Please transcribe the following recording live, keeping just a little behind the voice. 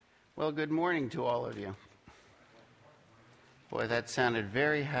Well, good morning to all of you. Boy, that sounded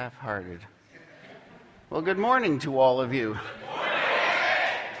very half-hearted. Well, good morning to all of you.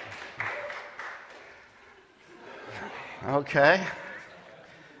 Okay.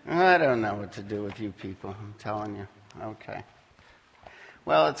 I don't know what to do with you people, I'm telling you. Okay.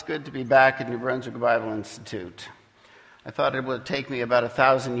 Well, it's good to be back at New Brunswick Bible Institute. I thought it would take me about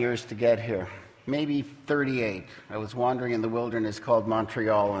 1,000 years to get here. Maybe 38. I was wandering in the wilderness called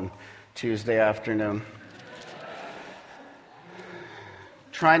Montreal on Tuesday afternoon,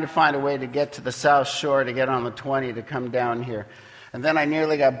 trying to find a way to get to the South Shore to get on the 20 to come down here. And then I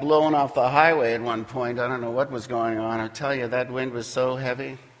nearly got blown off the highway at one point. I don't know what was going on. I tell you, that wind was so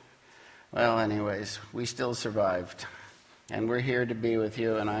heavy. Well, anyways, we still survived. And we're here to be with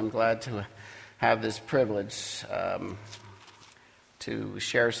you, and I'm glad to have this privilege to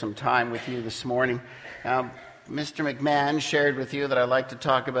share some time with you this morning. Mr. McMahon shared with you that I like to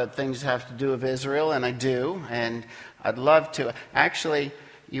talk about things that have to do with Israel, and I do, and I'd love to. Actually,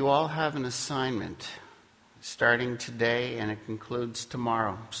 you all have an assignment starting today, and it concludes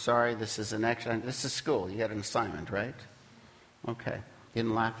tomorrow. Sorry, this is school. You got an assignment, right? Okay.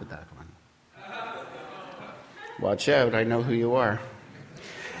 Didn't laugh at that one. Watch out, I know who you are.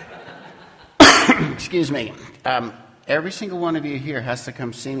 Excuse me. Every single one of you here has to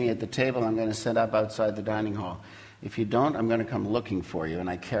come see me at the table I'm going to set up outside the dining hall. If you don't, I'm going to come looking for you, and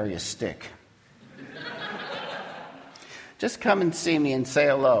I carry a stick. Just come and see me and say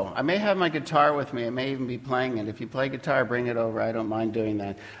hello. I may have my guitar with me. I may even be playing it. If you play guitar, bring it over. I don't mind doing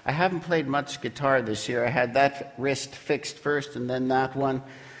that. I haven't played much guitar this year. I had that wrist fixed first and then that one.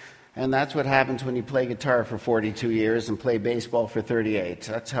 And that's what happens when you play guitar for 42 years and play baseball for 38.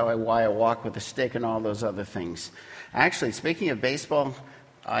 That's why I walk with a stick and all those other things. Actually, speaking of baseball,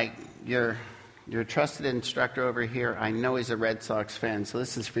 your trusted instructor over here, I know he's a Red Sox fan, so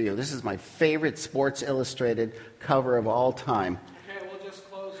this is for you. This is my favorite Sports Illustrated cover of all time. Okay, we'll just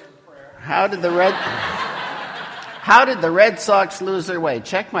close in prayer. How did the Red Sox lose their way?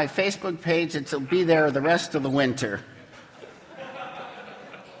 Check my Facebook page. It'll be there the rest of the winter.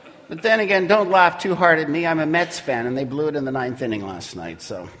 But then again, don't laugh too hard at me. I'm a Mets fan, and they blew it in the 9th inning last night.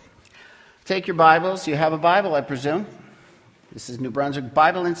 So take your Bibles. You have a Bible, I presume. This is New Brunswick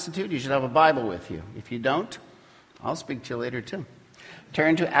Bible Institute. You should have a Bible with you. If you don't, I'll speak to you later too.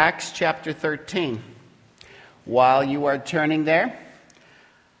 Turn to Acts chapter 13. While you are turning there,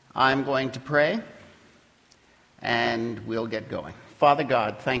 I'm going to pray, and we'll get going. Father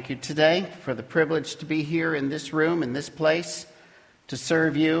God, thank you today for the privilege to be here in this room, in this place, to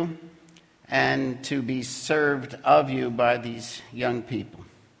serve you and to be served of you by these young people.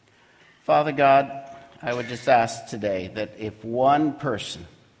 Father God, I would just ask today that if one person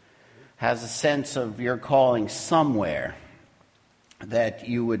has a sense of your calling somewhere, that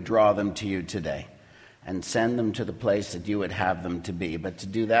you would draw them to you today and send them to the place that you would have them to be. But to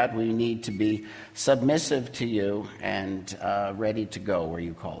do that, we need to be submissive to you and ready to go where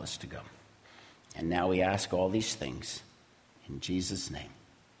you call us to go. And now we ask all these things in Jesus' name.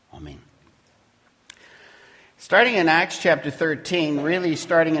 Amen. Starting in Acts chapter 13, really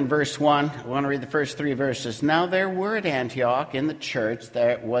starting in verse 1, I want to read the first 3 verses. Now there were at Antioch in the church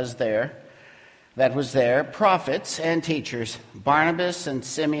that was there prophets and teachers, Barnabas and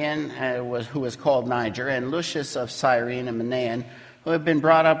Simeon, who was called Niger, and Lucius of Cyrene and Manaen, who had been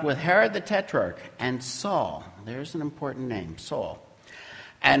brought up with Herod the Tetrarch, and Saul. There's an important name, Saul.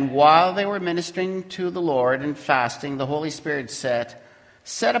 And while they were ministering to the Lord and fasting, the Holy Spirit said,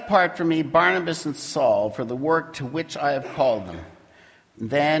 "Set apart for me Barnabas and Saul for the work to which I have called them."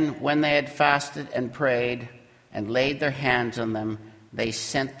 Then, when they had fasted and prayed and laid their hands on them, they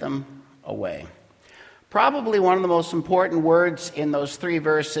sent them away. Probably one of the most important words in those 3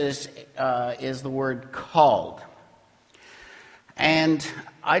 verses is the word called. And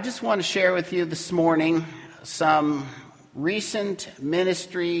I just want to share with you this morning some recent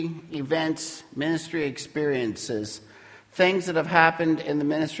ministry events, ministry experiences, things that have happened in the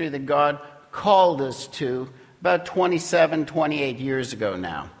ministry that God called us to about 27, 28 years ago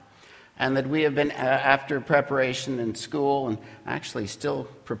now. And that we have been, after preparation in school, and actually still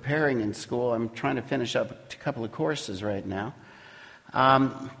preparing in school. I'm trying to finish up a couple of courses right now.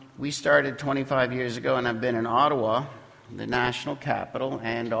 We started 25 years ago, and I've been in Ottawa, the national capital,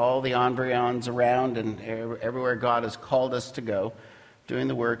 and all the environs around and everywhere God has called us to go, doing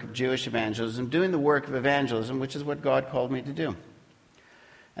the work of Jewish evangelism, doing the work of evangelism, which is what God called me to do.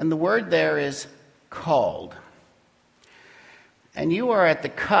 And the word there is called. And you are at the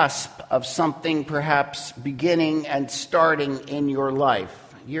cusp of something perhaps beginning and starting in your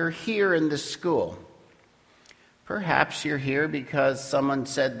life. You're here in this school. Perhaps you're here because someone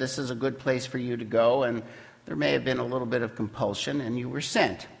said this is a good place for you to go, and there may have been a little bit of compulsion, and you were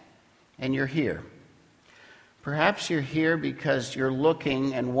sent, and you're here. Perhaps you're here because you're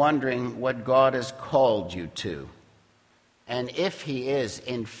looking and wondering what God has called you to. And if he is,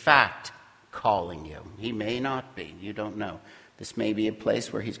 in fact, calling you. He may not be. You don't know. This may be a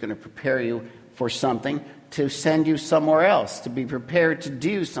place where he's going to prepare you for something, to send you somewhere else, to be prepared to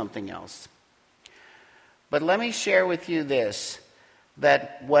do something else. But let me share with you this,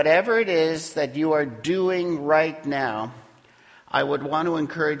 that whatever it is that you are doing right now, I would want to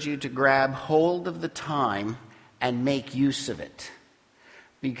encourage you to grab hold of the time and make use of it.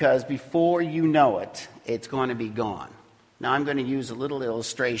 Because before you know it, it's going to be gone. Now, I'm going to use a little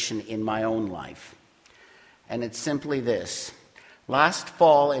illustration in my own life. And it's simply this. Last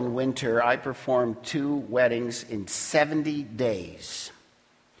fall and winter, I performed 2 weddings in 70 days.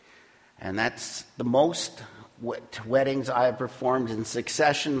 And that's the most weddings I have performed in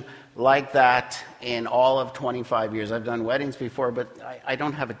succession like that in all of 25 years. I've done weddings before, but I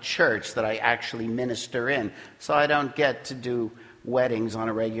don't have a church that I actually minister in. So I don't get to do weddings on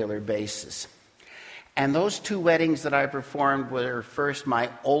a regular basis. And those 2 weddings that I performed were first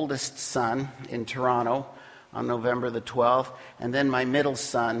my oldest son in Toronto on November the 12th, and then my middle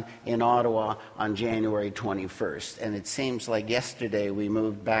son in Ottawa on January 21st. And it seems like yesterday we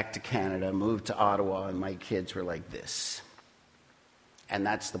moved back to Canada, moved to Ottawa, and my kids were like this. And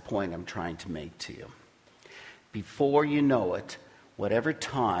that's the point I'm trying to make to you. Before you know it, whatever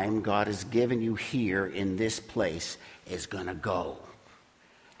time God has given you here in this place is going to go.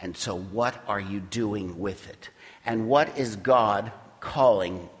 And so what are you doing with it? And what is God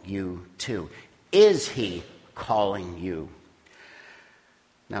calling you to? Is he calling you?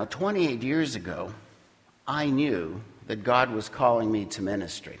 Now, 28 years ago, I knew that God was calling me to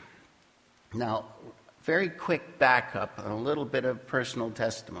ministry. Now, very quick backup, and a little bit of personal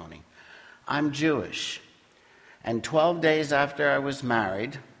testimony. I'm Jewish. And 12 days after I was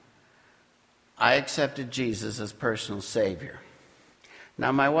married, I accepted Jesus as personal Savior.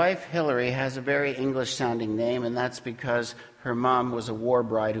 Now, my wife, Hillary, has a very English-sounding name, and that's because her mom was a war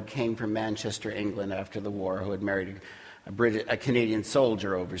bride who came from Manchester, England after the war, who had married a Canadian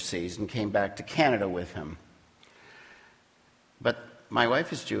soldier overseas and came back to Canada with him. But my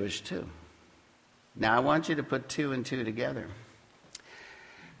wife is Jewish, too. Now, I want you to put 2 and 2 together.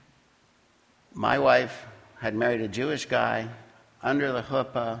 My wife had married a Jewish guy under the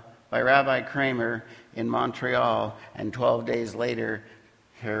chuppah by Rabbi Kramer in Montreal, and 12 days later,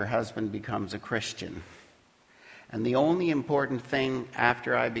 her husband becomes a Christian. And the only important thing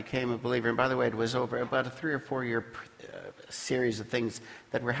after I became a believer, and by the way, it was over about a 3 or 4 year series of things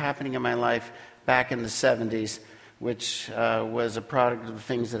that were happening in my life back in the 70s, which was a product of the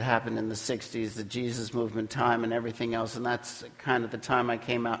things that happened in the 60s, the Jesus movement time and everything else, and that's kind of the time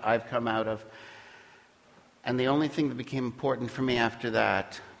I've come out of. And the only thing that became important for me after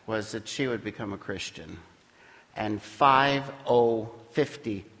that was that she would become a Christian. And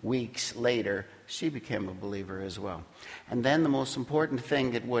 50 weeks later, she became a believer as well. And then the most important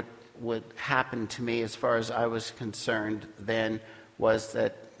thing that would happen to me as far as I was concerned then was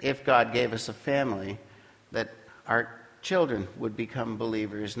that if God gave us a family, that our children would become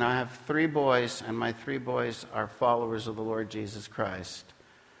believers. Now I have 3 boys, and my 3 boys are followers of the Lord Jesus Christ.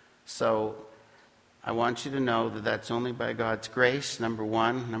 So I want you to know that that's only by God's grace, number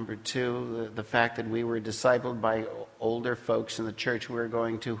 1. Number 2, the fact that we were discipled by older folks in the church we were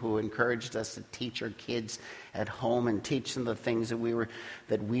going to who encouraged us to teach our kids at home and teach them the things that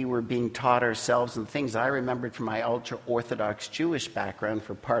we were being taught ourselves, and things I remembered from my ultra-Orthodox Jewish background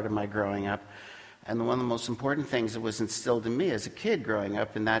for part of my growing up. And one of the most important things that was instilled in me as a kid growing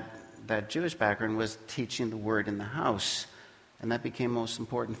up in that Jewish background was teaching the Word in the house. And that became the most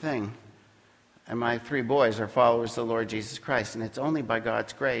important thing. And my 3 boys are followers of the Lord Jesus Christ, and it's only by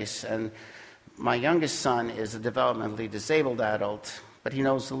God's grace. And my youngest son is a developmentally disabled adult, but he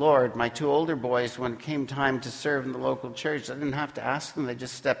knows the Lord. My 2 older boys, when it came time to serve in the local church, I didn't have to ask them. They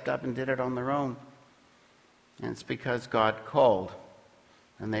just stepped up and did it on their own. And it's because God called,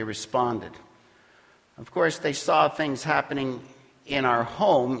 and they responded. Of course, they saw things happening in our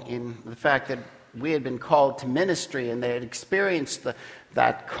home, in the fact that we had been called to ministry, and they had experienced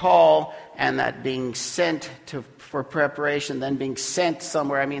that call and that being sent for preparation, then being sent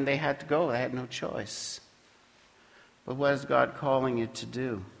somewhere. I mean, they had to go. They had no choice. But what is God calling you to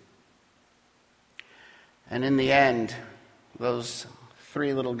do? And in the end, those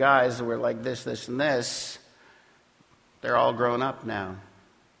 3 little guys that were like this, this, and this, they're all grown up now.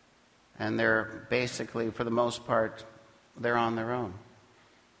 And they're basically, for the most part, they're on their own.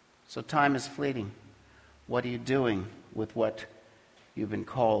 So time is fleeting. What are you doing with what you've been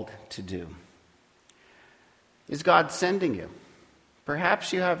called to do? Is God sending you?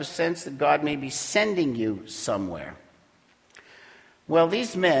 Perhaps you have a sense that God may be sending you somewhere. Well,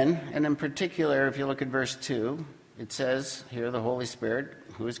 these men, and in particular, if you look at verse 2, it says here, the Holy Spirit,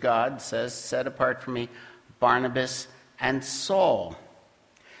 who is God, says, set apart for me Barnabas and Saul.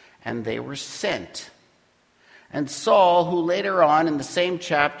 And they were sent. And Saul, who later on in the same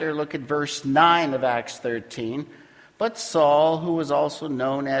chapter, look at verse 9 of Acts 13, but Saul, who was also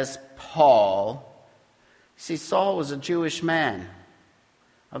known as Paul. See, Saul was a Jewish man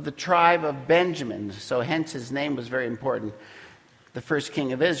of the tribe of Benjamin, so hence his name was very important. The first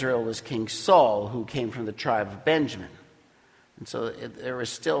king of Israel was King Saul, who came from the tribe of Benjamin. And so there was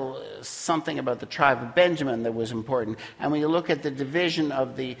still something about the tribe of Benjamin that was important. And when you look at the division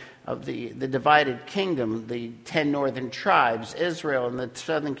of the divided kingdom, the 10 northern tribes, Israel and the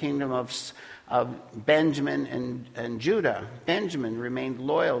southern kingdom of Benjamin and Judah, Benjamin remained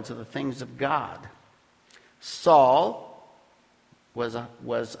loyal to the things of God. Saul was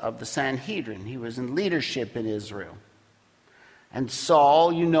of the Sanhedrin. He was in leadership in Israel. And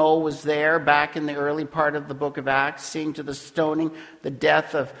Saul, was there back in the early part of the book of Acts, seeing to the stoning, the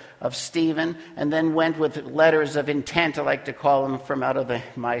death of Stephen, and then went with letters of intent, I like to call them, from out of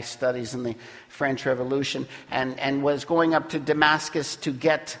my studies in the French Revolution, and was going up to Damascus to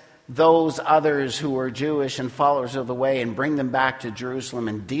get those others who were Jewish and followers of the way and bring them back to Jerusalem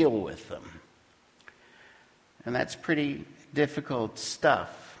and deal with them. And that's pretty difficult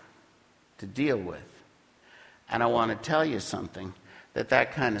stuff to deal with. And I want to tell you something,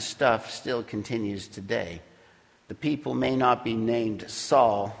 that kind of stuff still continues today. The people may not be named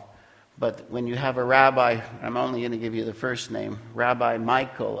Saul, but when you have a rabbi, I'm only going to give you the first name, Rabbi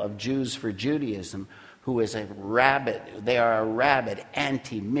Michael of Jews for Judaism, who is they are a rabid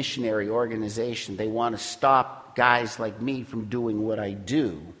anti-missionary organization. They want to stop guys like me from doing what I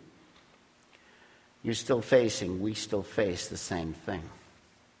do. We still face the same thing.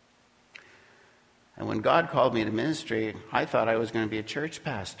 And when God called me to ministry, I thought I was going to be a church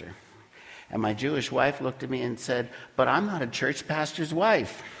pastor. And my Jewish wife looked at me and said, but I'm not a church pastor's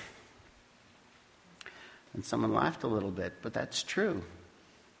wife. And someone laughed a little bit, but that's true.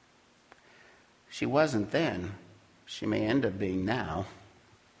 She wasn't then. She may end up being now.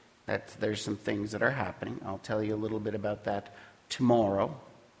 There's some things that are happening. I'll tell you a little bit about that tomorrow.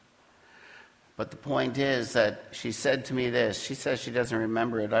 But the point is that she said to me this. She says she doesn't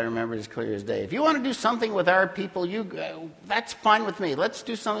remember it. I remember it as clear as day. If you want to do something with our people, that's fine with me. Let's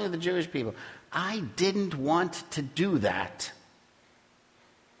do something with the Jewish people. I didn't want to do that.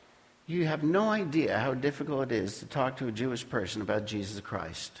 You have no idea how difficult it is to talk to a Jewish person about Jesus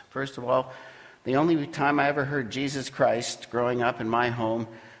Christ. First of all, the only time I ever heard Jesus Christ growing up in my home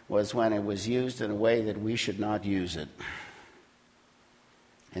was when it was used in a way that we should not use it.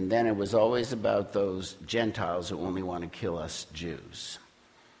 And then it was always about those Gentiles who only want to kill us Jews.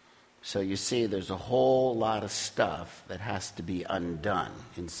 So you see, there's a whole lot of stuff that has to be undone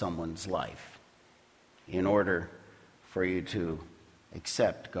in someone's life in order for you to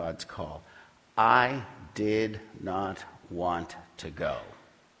accept God's call. I did not want to go.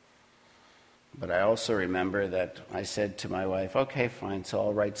 But I also remember that I said to my wife, okay, fine, so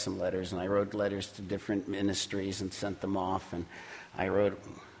I'll write some letters. And I wrote letters to different ministries and sent them off. And I wrote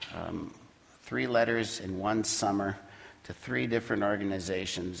 3 letters in one summer to 3 different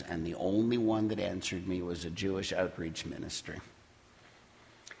organizations, and the only one that answered me was a Jewish outreach ministry.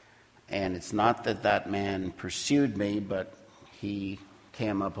 And it's not that man pursued me, but he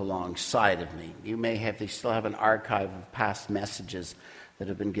came up alongside of me. They still have an archive of past messages that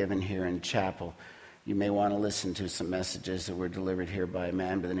have been given here in chapel. You may want to listen to some messages that were delivered here by a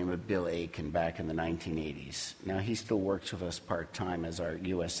man by the name of Bill Aiken back in the 1980s. Now, he still works with us part-time as our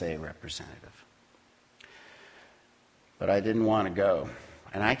USA representative. But I didn't want to go.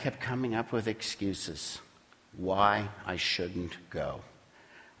 And I kept coming up with excuses why I shouldn't go.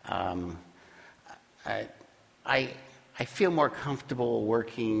 I feel more comfortable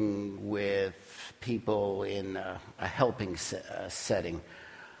working with people in a helping setting.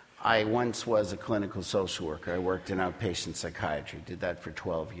 I once was a clinical social worker. I worked in outpatient psychiatry, did that for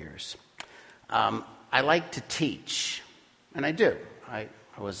 12 years. I like to teach, and I do. I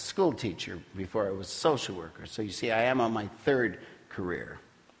was a school teacher before I was a social worker. So you see, I am on my 3rd career.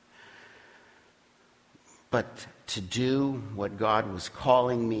 But to do what God was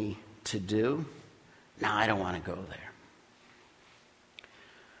calling me to do, no, I don't want to go there.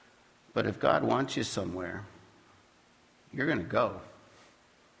 But if God wants you somewhere, you're going to go.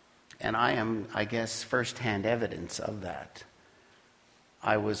 And I am, I guess, firsthand evidence of that.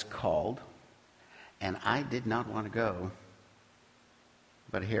 I was called, And I did not want to go,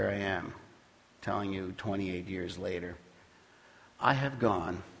 but here I am, telling you 28 years later. I have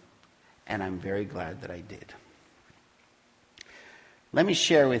gone, and I'm very glad that I did. Let me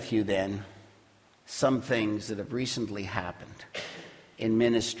share with you then some things that have recently happened in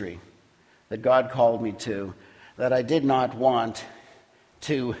ministry that God called me to that I did not want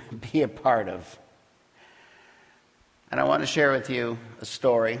to be a part of. And I want to share with you a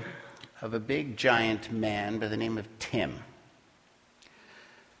story of a big giant man by the name of Tim.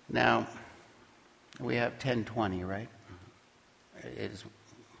 Now, we have 10:20, right?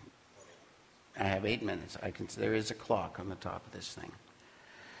 I have 8 minutes. There is a clock on the top of this thing.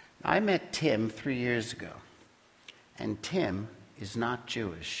 I met Tim 3 years ago, and Tim is not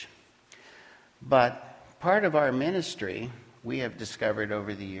Jewish. But part of our ministry, we have discovered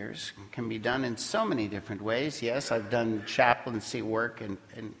over the years, can be done in so many different ways. Yes, I've done chaplaincy work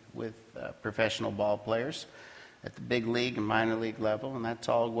with professional ball players at the big league and minor league level, and that's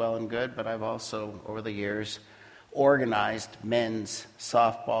all well and good, but I've also, over the years, organized men's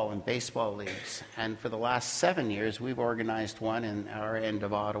softball and baseball leagues. And for the last 7 years, we've organized one in our end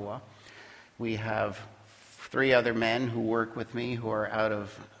of Ottawa. We have 3 other men who work with me who are out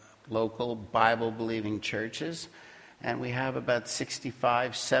of local Bible-believing churches. And we have about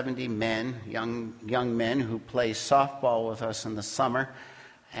 65, 70 men, young men who play softball with us in the summer.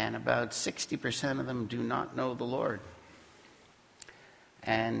 And about 60% of them do not know the Lord.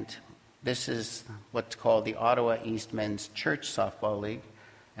 And this is what's called the Ottawa East Men's Church Softball League.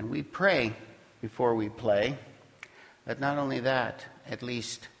 And we pray before we play. But not only that, at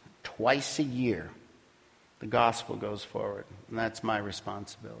least twice a year, the gospel goes forward. And that's my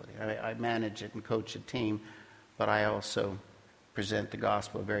responsibility. I manage it and coach a team, but I also present the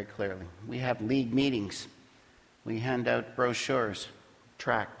gospel very clearly. We have league meetings. We hand out brochures,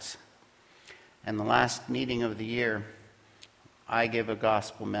 tracts. And the last meeting of the year, I give a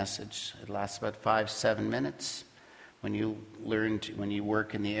gospel message. It lasts about 5-7 minutes. When you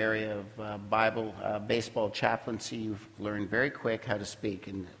work in the area of baseball chaplaincy, you learn very quick how to speak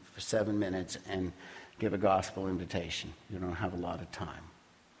for 7 minutes and give a gospel invitation. You don't have a lot of time.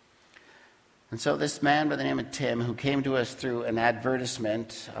 And so this man by the name of Tim, who came to us through an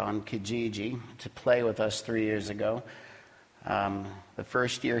advertisement on Kijiji to play with us 3 years ago, the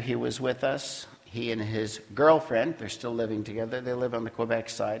first year he was with us, he and his girlfriend, they're still living together. They live on the Quebec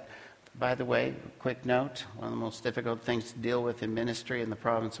side. By the way, quick note, one of the most difficult things to deal with in ministry in the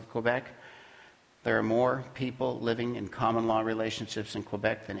province of Quebec, there are more people living in common law relationships in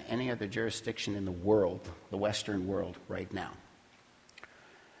Quebec than any other jurisdiction in the world, the Western world, right now.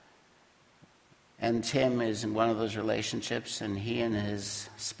 And Tim is in one of those relationships, and he and his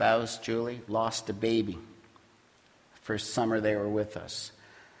spouse, Julie, lost a baby. First summer they were with us.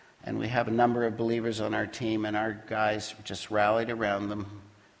 And we have a number of believers on our team, and our guys just rallied around them,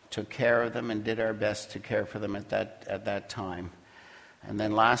 took care of them, and did our best to care for them at that time. And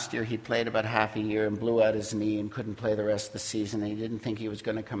then last year he played about half a year and blew out his knee and couldn't play the rest of the season. And he didn't think he was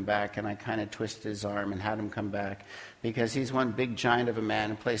going to come back, and I kind of twisted his arm and had him come back because he's one big giant of a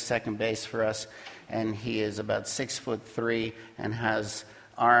man and plays second base for us. And he is about 6'3" and has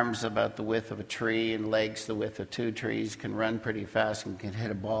arms about the width of a tree and legs the width of 2 trees, can run pretty fast and can hit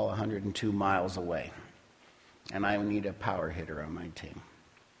a ball 102 miles away. And I need a power hitter on my team.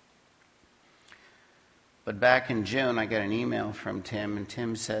 But back in June, I got an email from Tim, and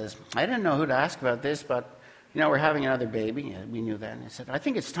Tim says, I didn't know who to ask about this, but, we're having another baby. We knew that. And I said, I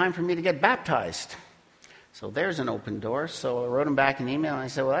think it's time for me to get baptized. So there's an open door. So I wrote him back an email, and I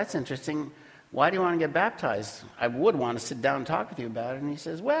said, well, that's interesting. Why do you want to get baptized? I would want to sit down and talk with you about it. And he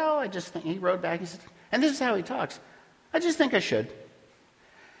says, well, I just think, he wrote back, he said, and this is how he talks, I just think I should.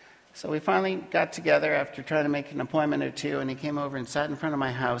 So we finally got together after trying to make an appointment or two, and he came over and sat in front of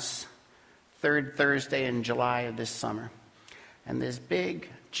my house, third Thursday in July of this summer. And this big,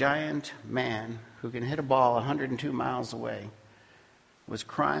 giant man who can hit a ball 102 miles away was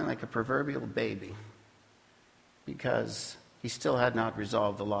crying like a proverbial baby because he still had not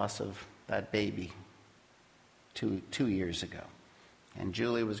resolved the loss of that baby two years ago. And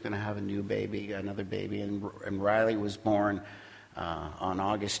Julie was going to have a new baby, another baby, and Riley was born on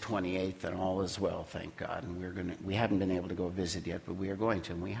August 28th, and all is well, thank God. And we haven't been able to go visit yet, but we are going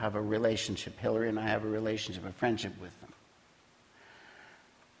to. And we have a relationship. Hillary and I have a relationship, a friendship with them.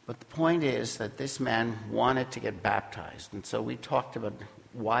 But the point is that this man wanted to get baptized. And so we talked about,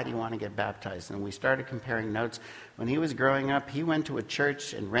 why do you want to get baptized? And we started comparing notes. When he was growing up, he went to a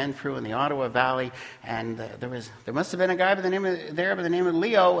church in Renfrew in the Ottawa Valley, and there must have been a guy by the name of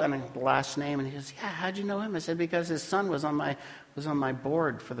Leo, and the last name. And he goes, yeah, how'd you know him? I said, because his son was on my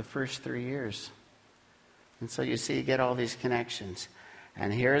board for the first 3 years. And so you see, you get all these connections.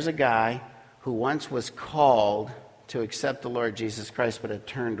 And here's a guy who once was called to accept the Lord Jesus Christ, but had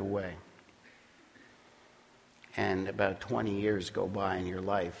turned away. And about 20 years go by in your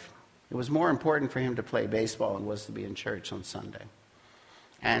life. It was more important for him to play baseball than it was to be in church on Sunday.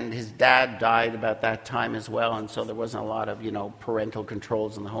 And his dad died about that time as well, and so there wasn't a lot of, parental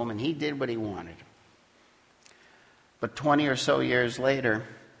controls in the home, and he did what he wanted. But 20 or so years later,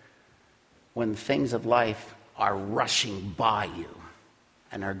 when things of life are rushing by you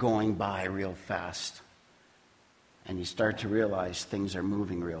and are going by real fast, and you start to realize things are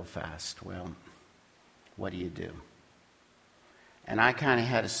moving real fast, well, what do? And I kind of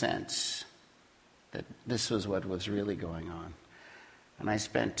had a sense that this was what was really going on. And I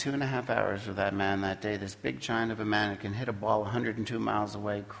spent 2.5 hours with that man that day, this big giant of a man who can hit a ball 102 miles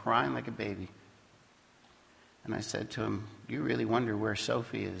away, crying like a baby. And I said to him, "You really wonder where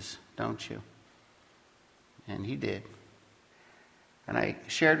Sophie is, don't you?" And he did. And I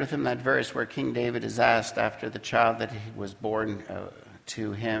shared with him that verse where King David is asked after the child that he was born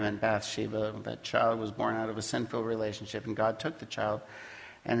to him and Bathsheba, that child was born out of a sinful relationship, and God took the child.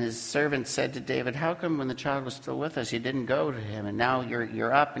 And his servant said to David, "How come when the child was still with us, you didn't go to him, and now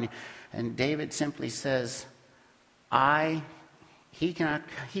you're up?" And David simply says, He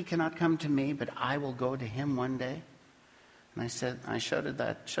cannot come to me, but I will go to him one day. And I showed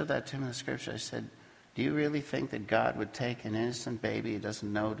that to him in the scripture. I said, "Do you really think that God would take an innocent baby who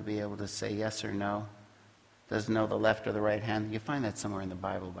doesn't know to be able to say yes or no, doesn't know the left or the right hand?" You find that somewhere in the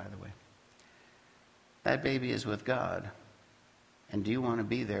Bible, by the way. That baby is with God. And do you want to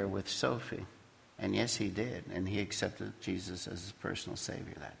be there with Sophie? And yes, he did. And he accepted Jesus as his personal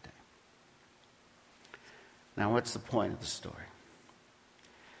Savior that day. Now, what's the point of the story?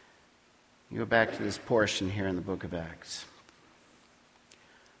 You go back to this portion here in the book of Acts.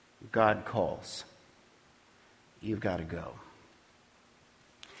 God calls. You've got to go.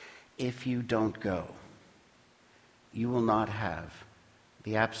 If you don't go, you will not have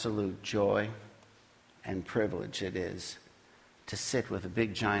the absolute joy and privilege it is to sit with a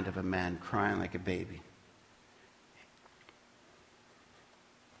big giant of a man crying like a baby.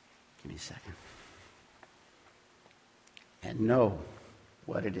 Give me a second. And know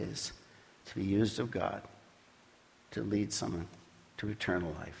what it is to be used of God to lead someone to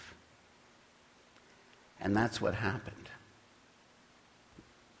eternal life. And that's what happened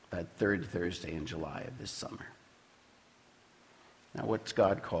that third Thursday in July of this summer. Now, what's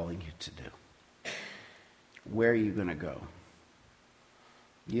God calling you to do? Where are you going to go?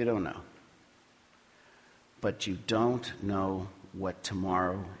 You don't know. But you don't know what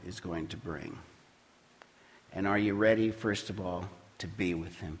tomorrow is going to bring. And are you ready, first of all, to be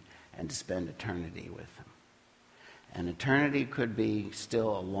with him and to spend eternity with him? And eternity could be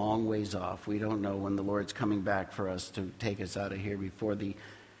still a long ways off. We don't know when the Lord's coming back for us to take us out of here before the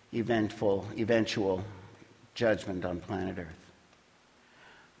eventual judgment on planet Earth.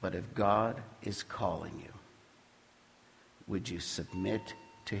 But if God is calling you, would you submit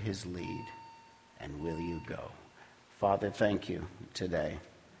to his lead, and will you go? Father, thank you today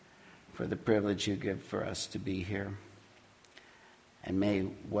for the privilege you give for us to be here. And may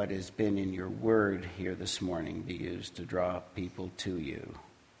what has been in your word here this morning be used to draw people to you.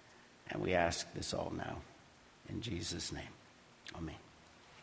 And we ask this all now in Jesus' name. Amen.